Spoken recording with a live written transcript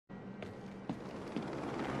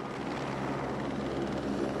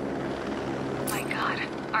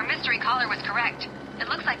Our mystery caller was correct. It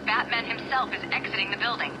looks like Batman himself is exiting the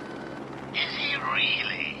building. Is he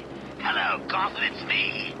really? Hello, Gotham, it's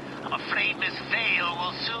me. I'm afraid Miss Vale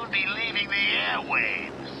will soon be leaving the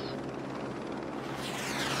airwaves.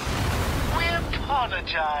 We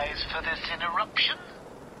apologize for this interruption.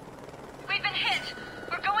 We've been hit.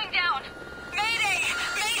 We're going down. Mayday!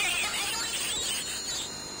 Mayday!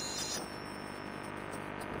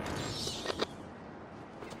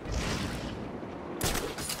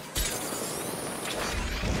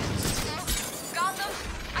 Gotham,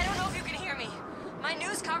 I don't know if you can hear me. My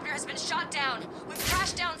news copter has been shot down. We've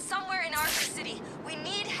crashed down somewhere in Arkham City. We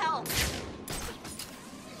need help.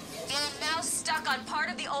 I'm now stuck on part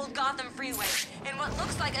of the old Gotham freeway in what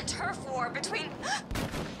looks like a turf war between...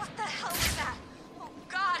 What the hell was that? Oh,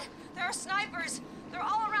 God! There are snipers! They're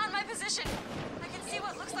all around my position! I can see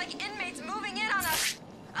what looks like inmates moving in on us!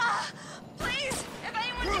 Please! If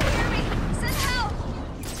anyone can hear me, send help!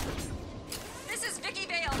 This is Vicky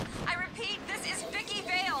Vale. I repeat, this is Vicky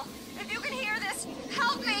Vale. If you can hear this,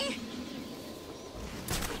 help me!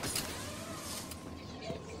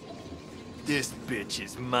 This bitch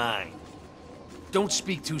is mine. Don't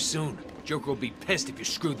speak too soon. Joker will be pissed if you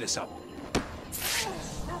screw this up.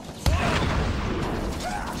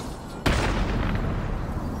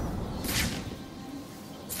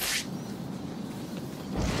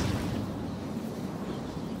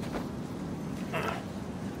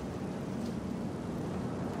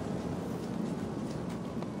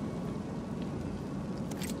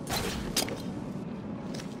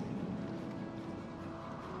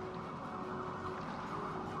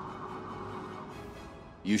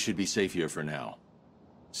 You should be safe here for now.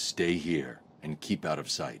 Stay here and keep out of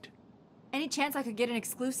sight. Any chance I could get an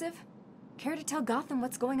exclusive? Care to tell Gotham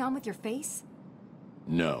what's going on with your face?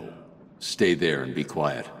 No. Stay there and be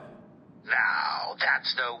quiet. Now,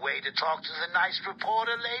 that's no way to talk to the nice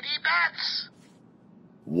reporter, Lady Bats.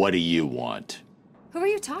 What do you want? Who are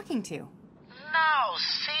you talking to? Now,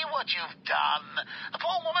 see what you've done. The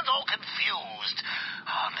poor woman's all confused.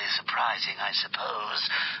 Hardly surprising, I suppose.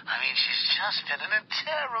 I mean, she's just been in a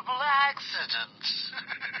terrible accident.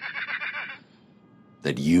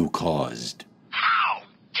 That you caused. How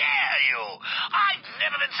dare you? I've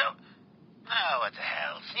never been so... Oh, what the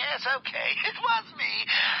hell. Yes, okay, it was me.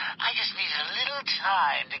 I just need a little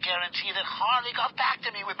time to guarantee that Harley got back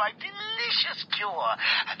to me with my delicious cure.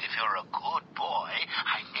 And if you're a good boy,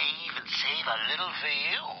 I may even save a little for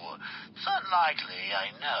you. It's unlikely,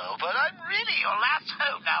 I know, but I'm really your last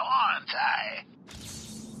hope now, aren't I?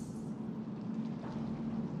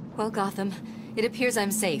 Well, Gotham, it appears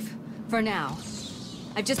I'm safe. For now.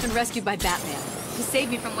 I've just been rescued by Batman. He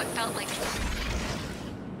saved me from what felt like...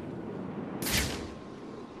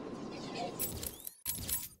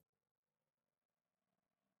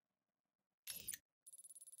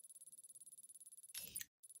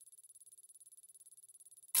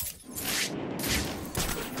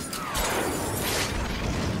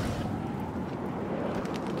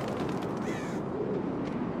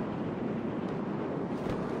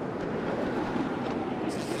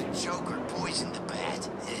 Joker poisoned the bat.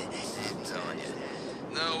 I'm telling you,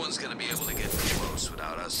 no one's gonna be able to get close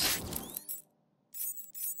without us.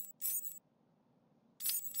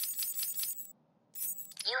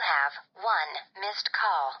 You have one missed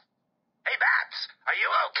call. Hey, Bats, are you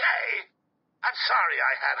okay? I'm sorry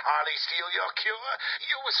I had Harley steal your cure.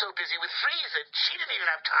 You were so busy with freezing, she didn't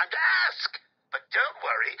even have time to ask. But don't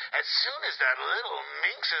worry, as soon as that little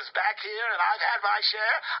minx is back here and I've had my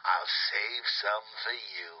share, I'll save some for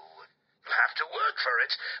you. You'll have to work for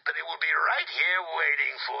it, but it will be right here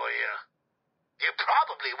waiting for you. You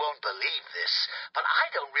probably won't believe this, but I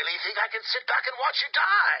don't really think I can sit back and watch you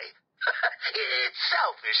die. It's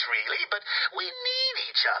selfish, really, but we need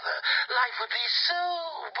each other. Life would be so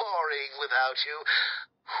boring without you.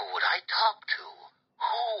 Who would I talk to?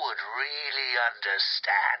 Who would really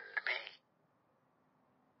understand me?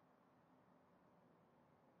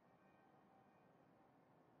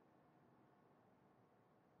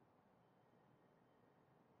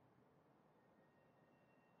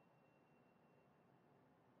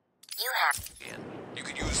 You have... You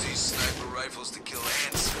could use these sniper rifles to kill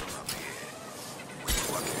ants from up here. We were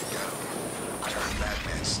lucky to get him. I heard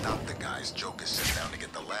Batman stop the guys Joker sent down to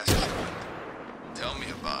get the last shot. Tell me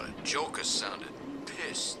about it. Joker sounded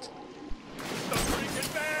pissed. The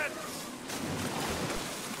freaking man!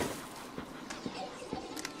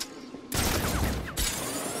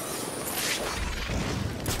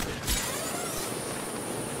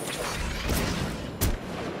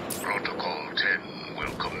 Protocol 10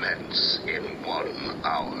 will commence in 1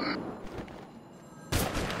 hour.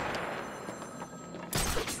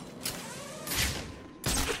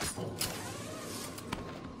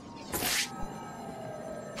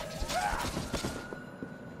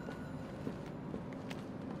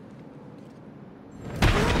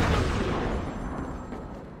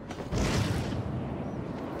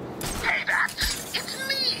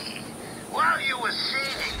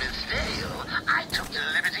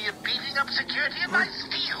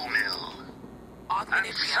 I'm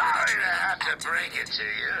sorry to have to break it to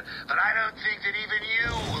you, but I don't think that even you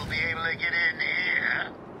will be able to get in here.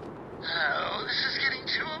 Oh, this is getting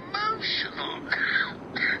too emotional.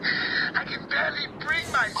 I can barely bring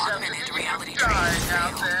myself to think of you dying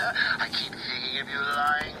out there. I keep thinking of you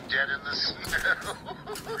lying dead in the snow.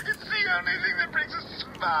 It's the only thing that brings a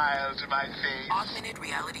smile to my face. Augmented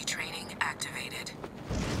reality training activated.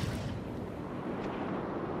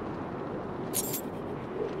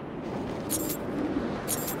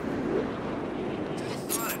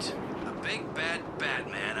 What? A big bad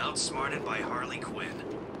Batman outsmarted by Harley Quinn.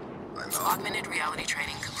 I know. Augmented reality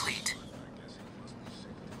training complete.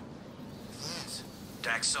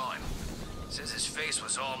 Dax saw him. Says his face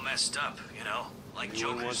was all messed up, you know, like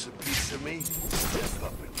Anyone wants Joker's. a piece of me? Step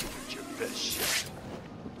up and give it your best shot.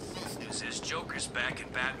 He says Joker's back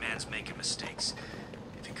and Batman's making mistakes.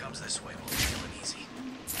 If he comes this way, we'll kill him easy.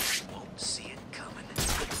 Won't see it coming.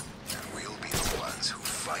 And we'll be the ones who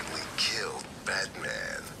finally killed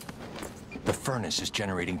Batman. The furnace is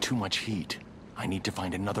generating too much heat. I need to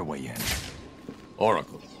find another way in.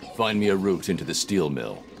 Oracle, find me a route into the steel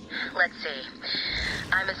mill. Let's see.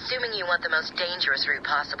 I'm assuming you want the most dangerous route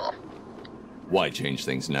possible. Why change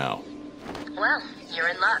things now? Well, you're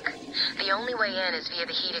in luck. The only way in is via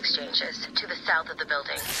the heat exchanges, to the south of the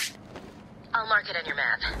building. I'll mark it on your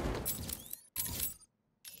map.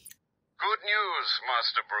 Good news,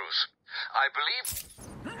 Master Bruce. I believe...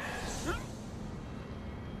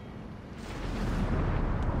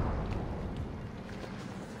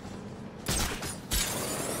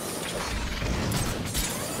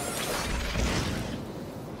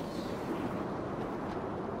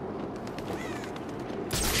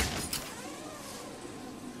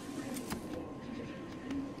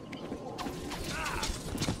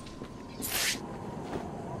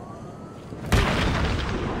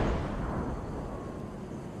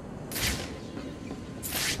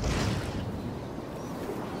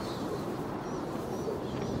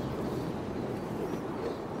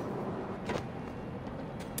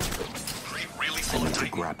 I need to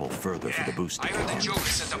grapple further for the boost. I heard the Joker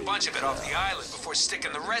sent a bunch of it off the island before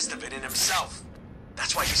sticking the rest of it in himself.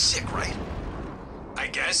 That's why you're sick, right? I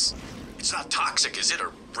guess. It's not toxic, is it?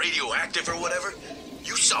 Or radioactive or whatever?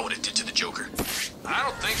 You saw what it did to the Joker. I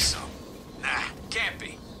don't think so. Nah, can't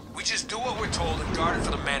be. We just do what we're told and guard it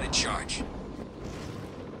for the man in charge.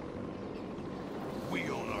 We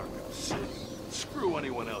own Arkham City. Screw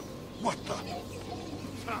anyone else. What the?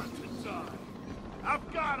 Time to die.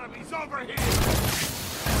 I've got him. He's over here.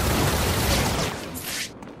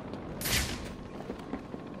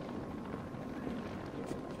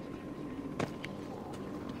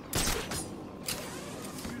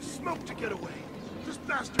 You smoke to get away. This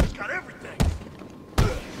bastard's got everything.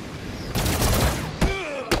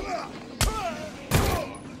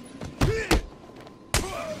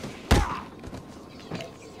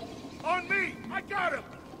 On me! I got him!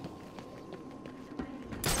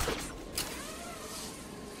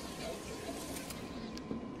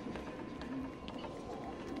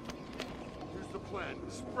 Here's the plan.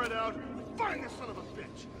 Spread out and find the son of a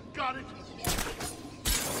bitch. Got it?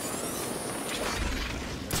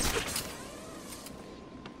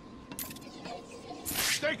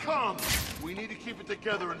 Stay calm. We need to keep it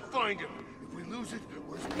together and find him. If we lose it,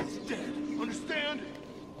 we're as good as dead. Understand?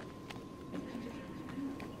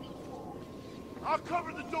 I'll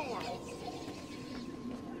cover the door.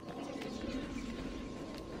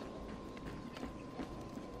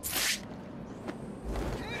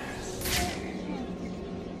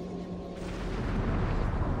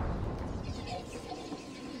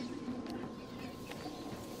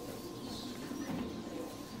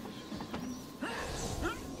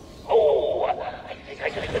 Oh, I think I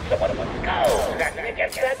just hit someone of a skull. That's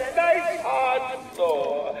against that nice hard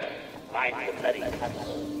floor. Find the bloody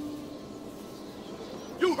tunnel.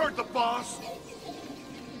 You heard the boss!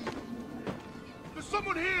 There's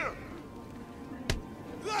someone here!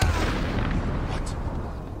 What?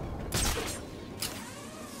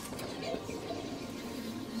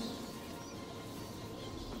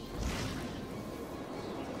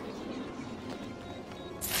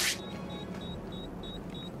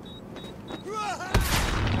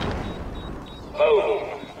 Boom.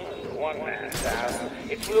 One man down.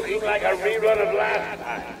 It's looking like a rerun of last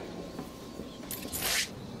time.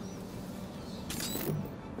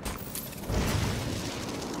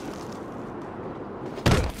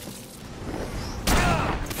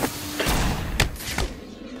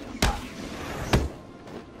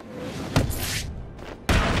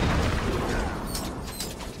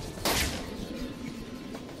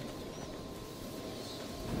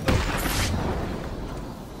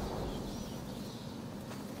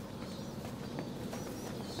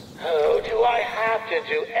 have to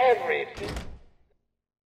do everything.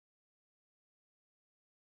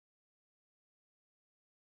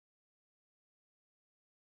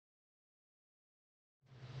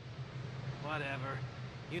 Whatever.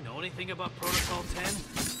 You know anything about Protocol 10?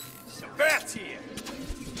 The bat's here!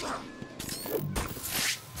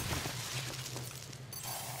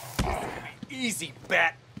 Easy,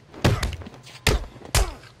 Bat.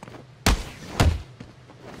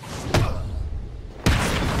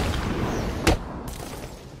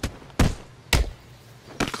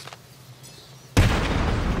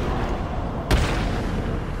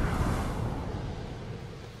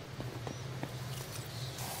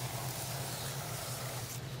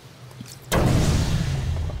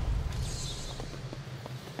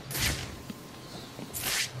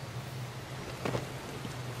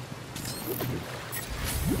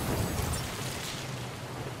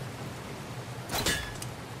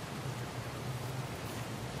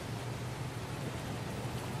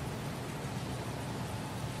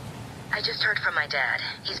 I just heard from my dad.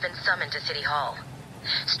 He's been summoned to City Hall.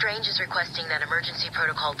 Strange is requesting that Emergency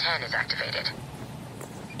Protocol 10 is activated.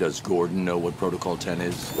 Does Gordon know what Protocol 10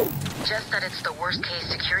 is? Just that it's the worst-case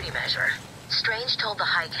security measure. Strange told the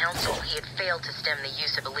High Council he had failed to stem the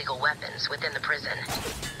use of illegal weapons within the prison.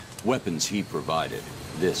 Weapons he provided.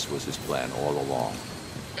 This was his plan all along.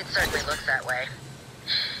 It certainly looks that way.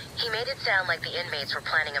 He made it sound like the inmates were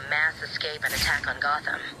planning a mass escape and attack on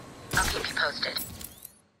Gotham. I'll keep you posted.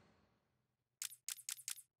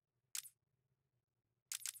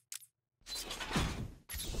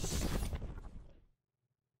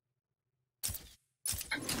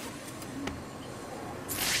 Did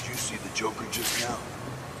you see the Joker just now?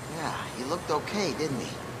 Yeah, he looked okay, didn't he?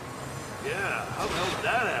 Yeah, how the hell did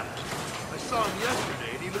that happen? I saw him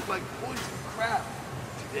yesterday and he looked like poison crap.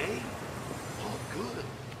 Today? All good.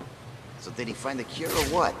 So did he find the cure or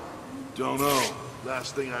what? Don't know.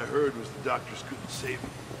 Last thing I heard was the doctors couldn't save him.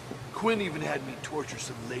 Quinn even had me torture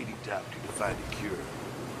some lady doctor to find a cure.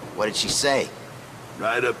 What did she say?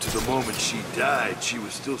 Right up to the moment she died, she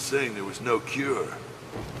was still saying there was no cure.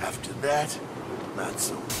 After that, not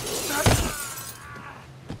so much.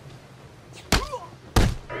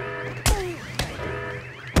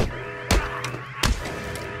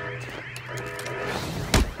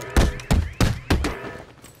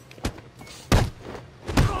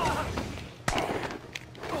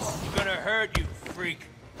 Gonna hurt you, freak.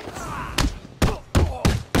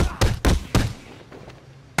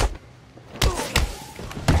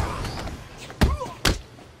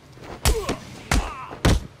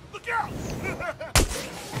 Look out!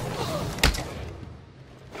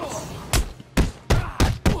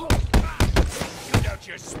 Shoot out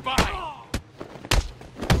your spine.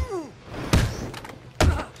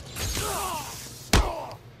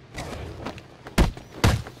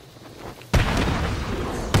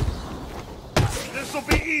 This'll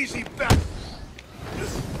be easy, Bat.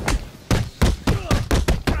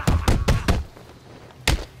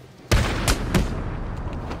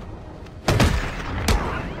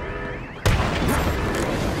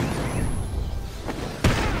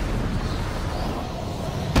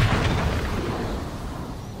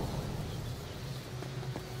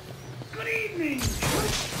 Good evening.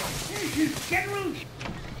 This is General...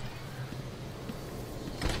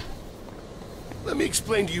 Let me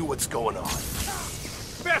explain to you what's going on.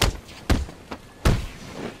 Bat.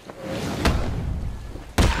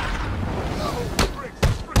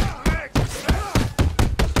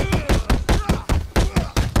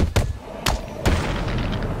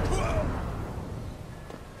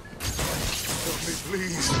 Help me,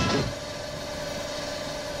 please.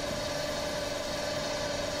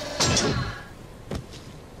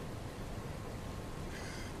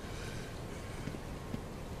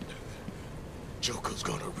 Joker's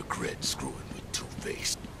gonna regret screwing with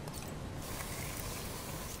Two-Face.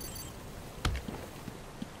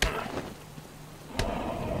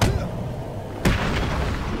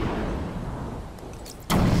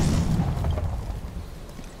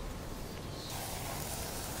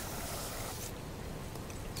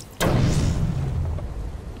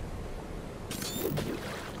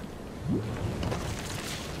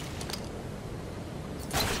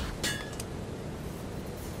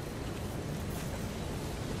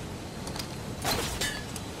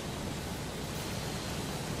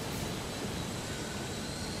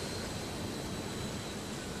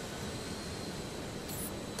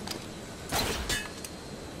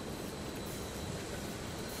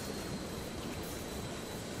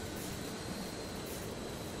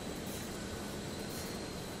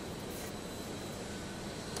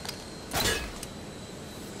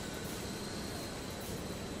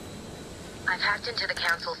 I've hacked into the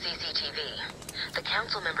Council CCTV. The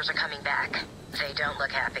Council members are coming back. They don't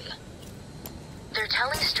look happy. They're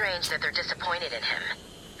telling Strange that they're disappointed in him.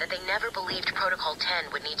 That they never believed Protocol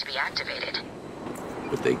 10 would need to be activated.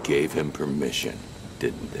 But they gave him permission,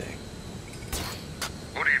 didn't they?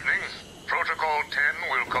 Good evening. Protocol 10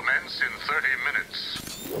 will commence in 30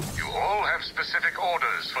 minutes. You all have specific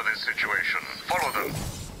orders for this situation. Follow them.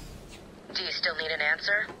 Do you still need an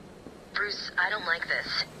answer? Bruce, I don't like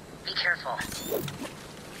this. Be careful.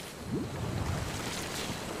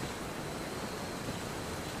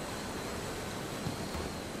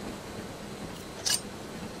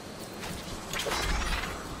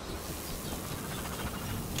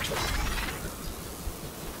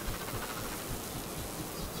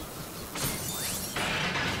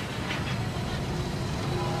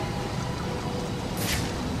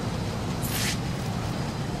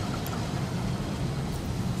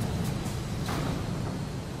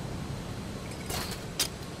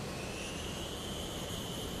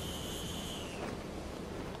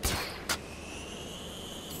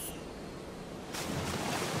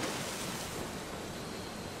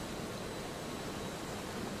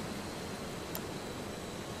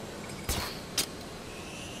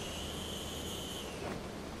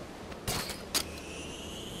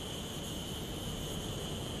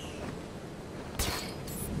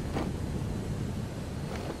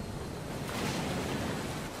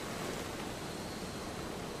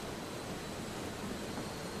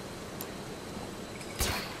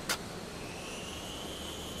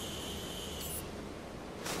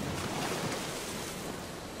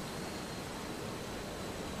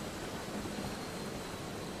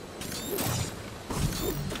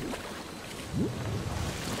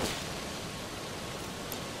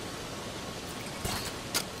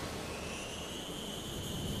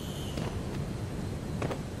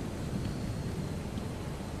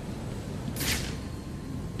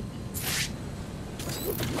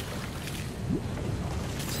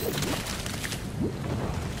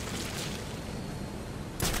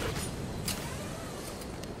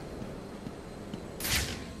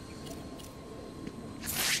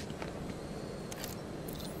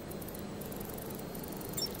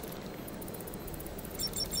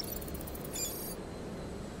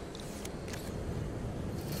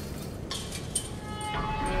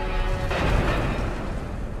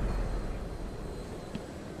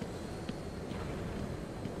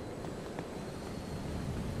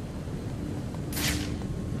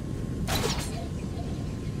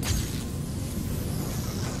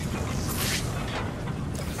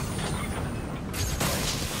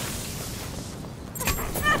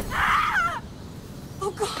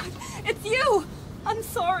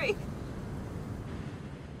 Sorry.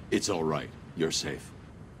 It's all right. You're safe.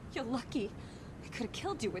 You're lucky. I could have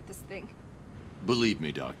killed you with this thing. Believe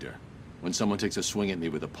me, Doctor. When someone takes a swing at me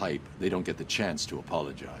with a pipe, they don't get the chance to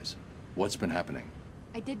apologize. What's been happening?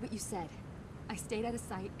 I did what you said. I stayed out of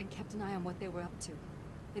sight and kept an eye on what they were up to.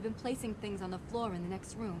 They've been placing things on the floor in the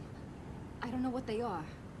next room. I don't know what they are.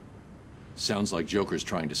 Sounds like Joker's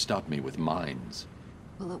trying to stop me with mines.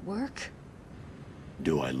 Will it work?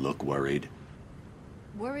 Do I look worried?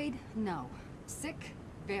 Worried? No. Sick?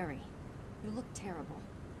 Very. You look terrible.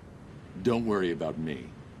 Don't worry about me.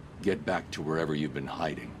 Get back to wherever you've been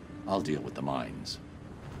hiding. I'll deal with the mines.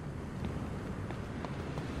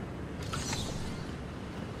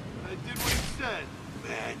 I did what he said.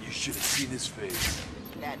 Man, you should have seen his face.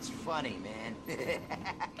 That's funny, man. Did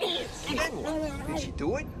she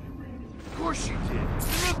do it? Of course she did.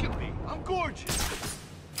 Look at me. I'm gorgeous.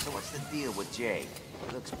 So what's the deal with Jay?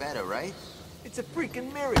 He looks better, right? It's a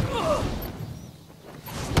freaking miracle.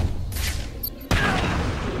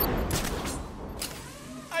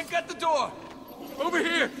 I got the door. Over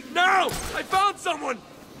here. Now! I found someone!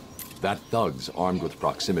 That thug's armed with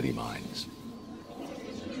proximity mines.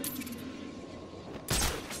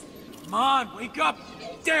 Come on, wake up!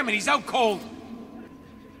 Damn it, he's out cold!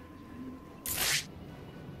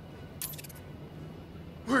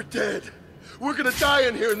 We're dead. We're gonna die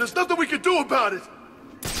in here, and there's nothing we can do about it!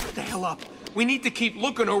 Shut the hell up. We need to keep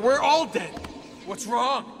looking, or we're all dead. What's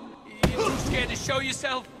wrong? You too scared to show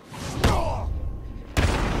yourself?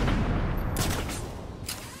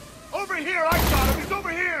 Over here! I got him! He's over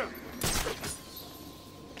here!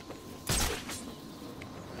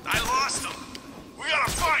 I lost him! We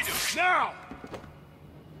gotta find him! Now!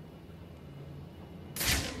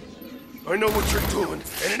 I know what you're doing,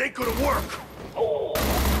 and it ain't gonna work!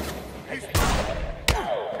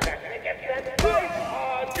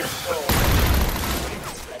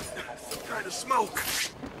 Some kind of smoke!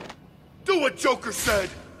 Do what Joker said!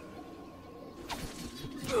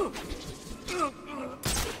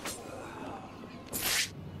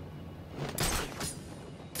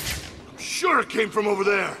 sure it came from over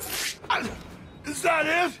there. Is that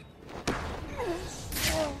it?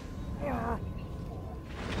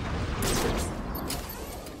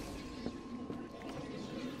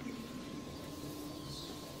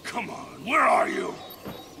 Come on, where are you?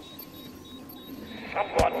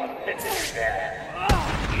 Someone sitting there.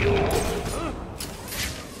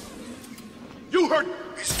 You heard...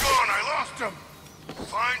 He's gone, I lost him.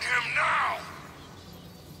 Find him now.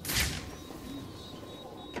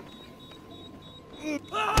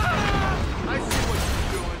 I see what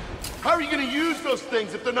you're doing. How are you gonna use those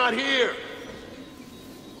things if they're not here?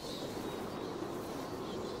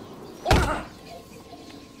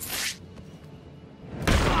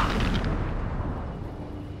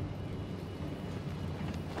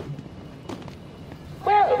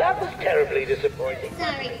 Well, that was terribly disappointing.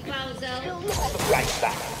 Sorry, Bozo. On the bright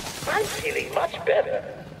side, I'm feeling much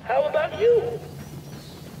better. How about you?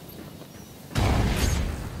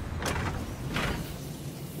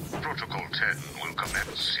 Protocol 10 will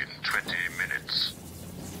commence in 20 minutes.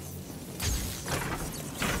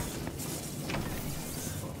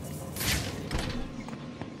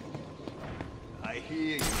 I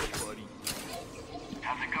hear you, buddy.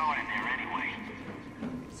 How's it going in there anyway?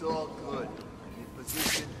 It's all good. In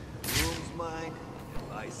position, room's mine.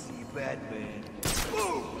 If I see Batman,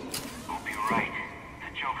 boom! Hope you're right.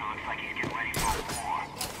 The Joker looks like he's getting ready for a war.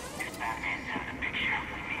 If Batman's out of the picture,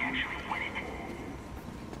 we may actually win it.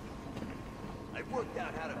 I've worked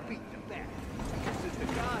out how to beat the Bat. This is the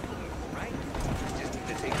Godfather, right? Just need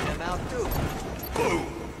to take them out too. Boom!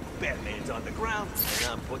 Batman's on the ground, and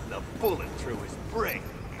I'm putting a bullet through his brain.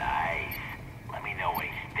 Nice. Let me know when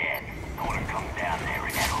he's dead. I want to come down there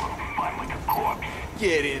and have a little fun with the corpse.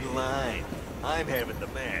 Get in line. I'm having the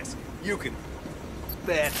mask. You can...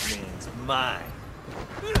 Batman's mine.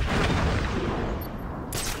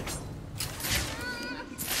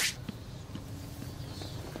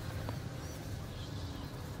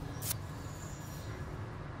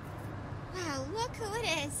 Wow, look who it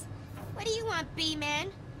is. What do you want,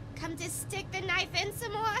 B-Man? Come to stick the knife in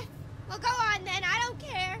some more? Well, go on then, I don't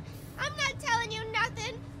care. I'm not telling you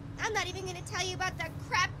nothing. I'm not even gonna tell you about the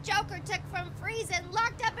crap Joker took from Freeze and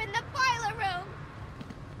locked up in the boiler room.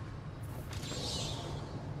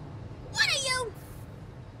 What are you?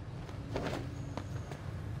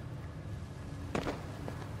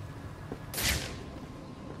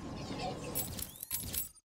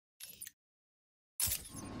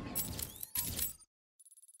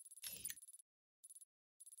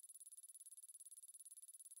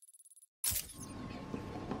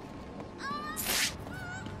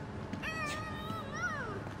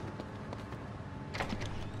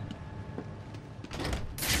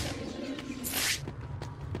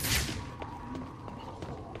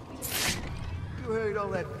 You heard all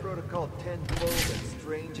that Protocol 10 bull that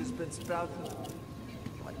Strange has been spouting?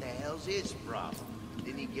 What the hell's his problem?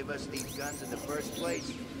 Didn't he give us these guns in the first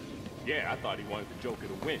place? Yeah, I thought he wanted the Joker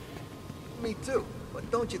to win. Me too, but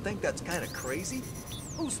don't you think that's kind of crazy?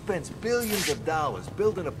 Who spends billions of dollars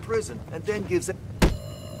building a prison and then gives it...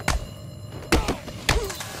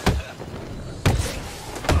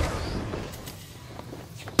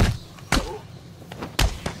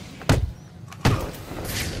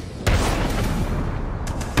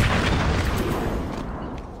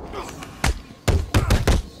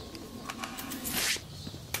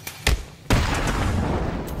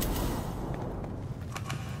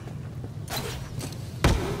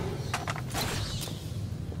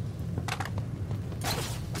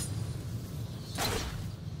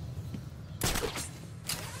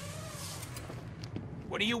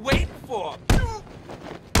 What are you waiting for?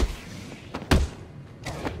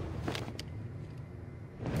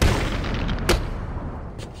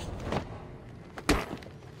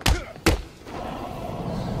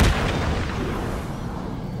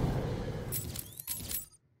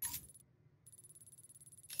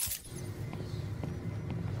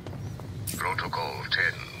 Protocol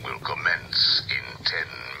 10 will commence in 10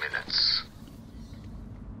 minutes.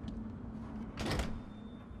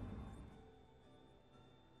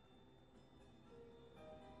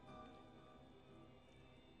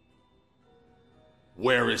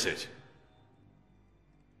 Where is it?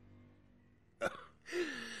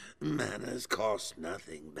 Manners cost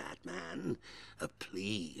nothing, Batman. A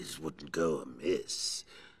please wouldn't go amiss.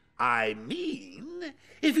 I mean,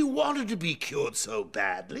 if you wanted to be cured so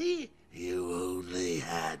badly, you only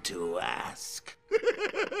had to ask.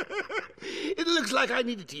 It looks like I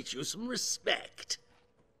need to teach you some respect.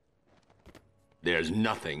 There's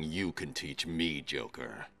nothing you can teach me,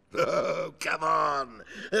 Joker. Oh, come on.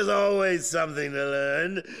 There's always something to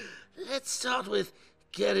learn. Let's start with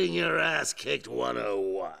getting your ass kicked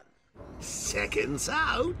 101. Seconds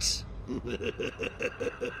out.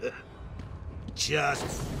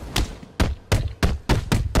 Just...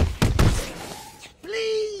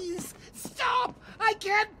 Please! Stop! I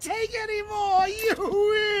can't take anymore! You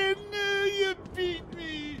win! You beat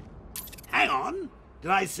me! Hang on.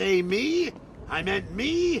 Did I say me? I meant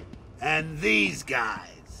me and these guys.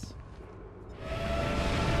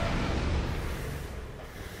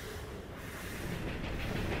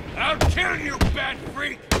 I'll kill you, bat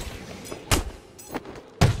freak!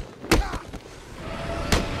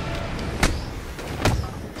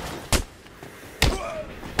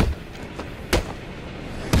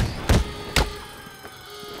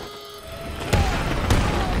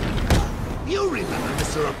 You remember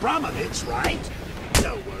Mr. Abramovich, right?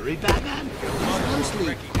 Don't worry, Batman.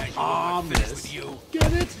 Mostly harmless.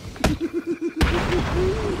 Get it?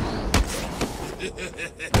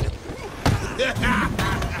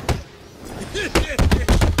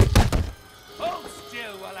 Hold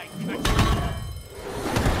still while I cut you.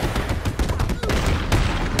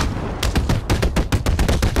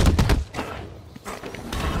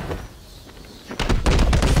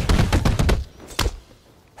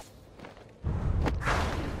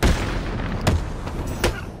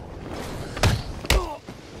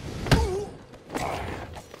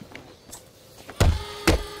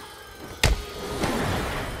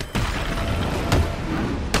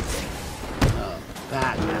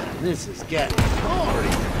 Batman, this is getting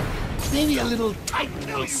boring. Maybe a little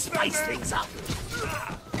Titan will spice things up.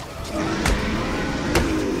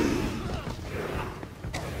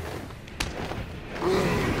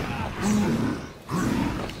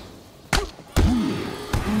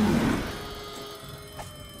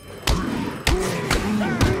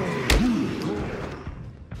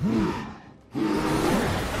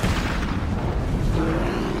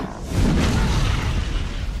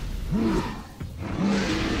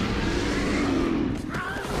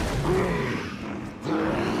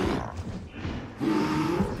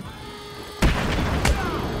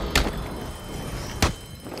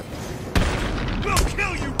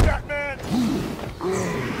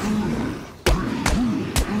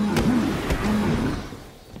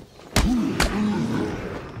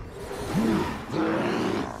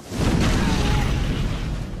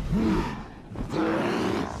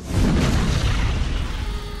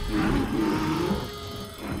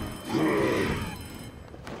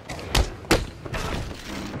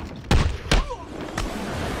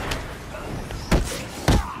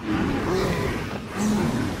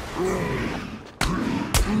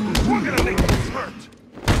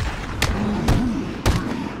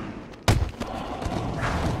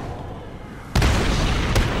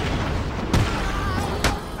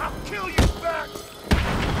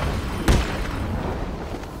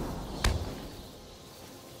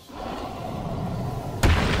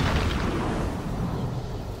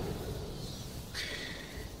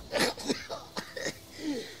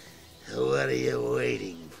 What are you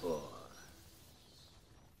waiting for?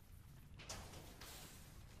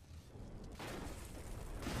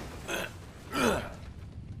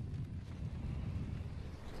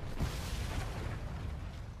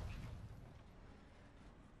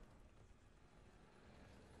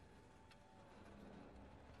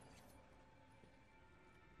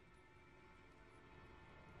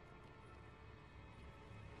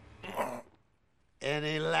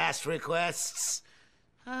 Any last requests?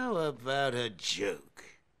 How about a joke?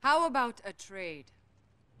 How about a trade?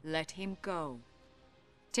 Let him go.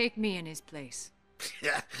 Take me in his place.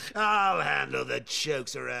 I'll handle the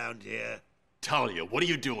jokes around here. Talia, what are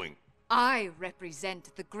you doing? I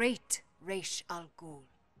represent the great Ra's al Ghul,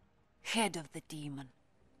 head of the demon,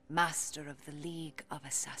 master of the League of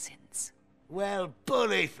Assassins. Well,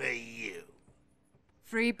 bully for you.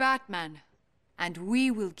 Free Batman, and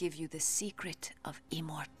we will give you the secret of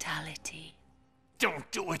immortality.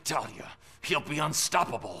 Don't do it, Talia. He'll be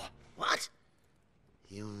unstoppable. What?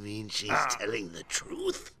 You mean she's telling the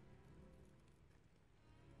truth?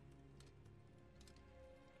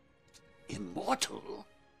 Immortal?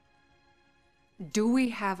 Do we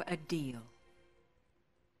have a deal?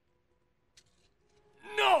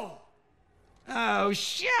 No! Oh,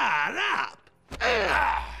 shut up!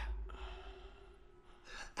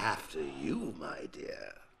 After you, my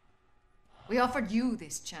dear. We offered you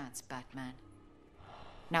this chance, Batman.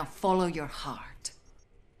 Now follow your heart.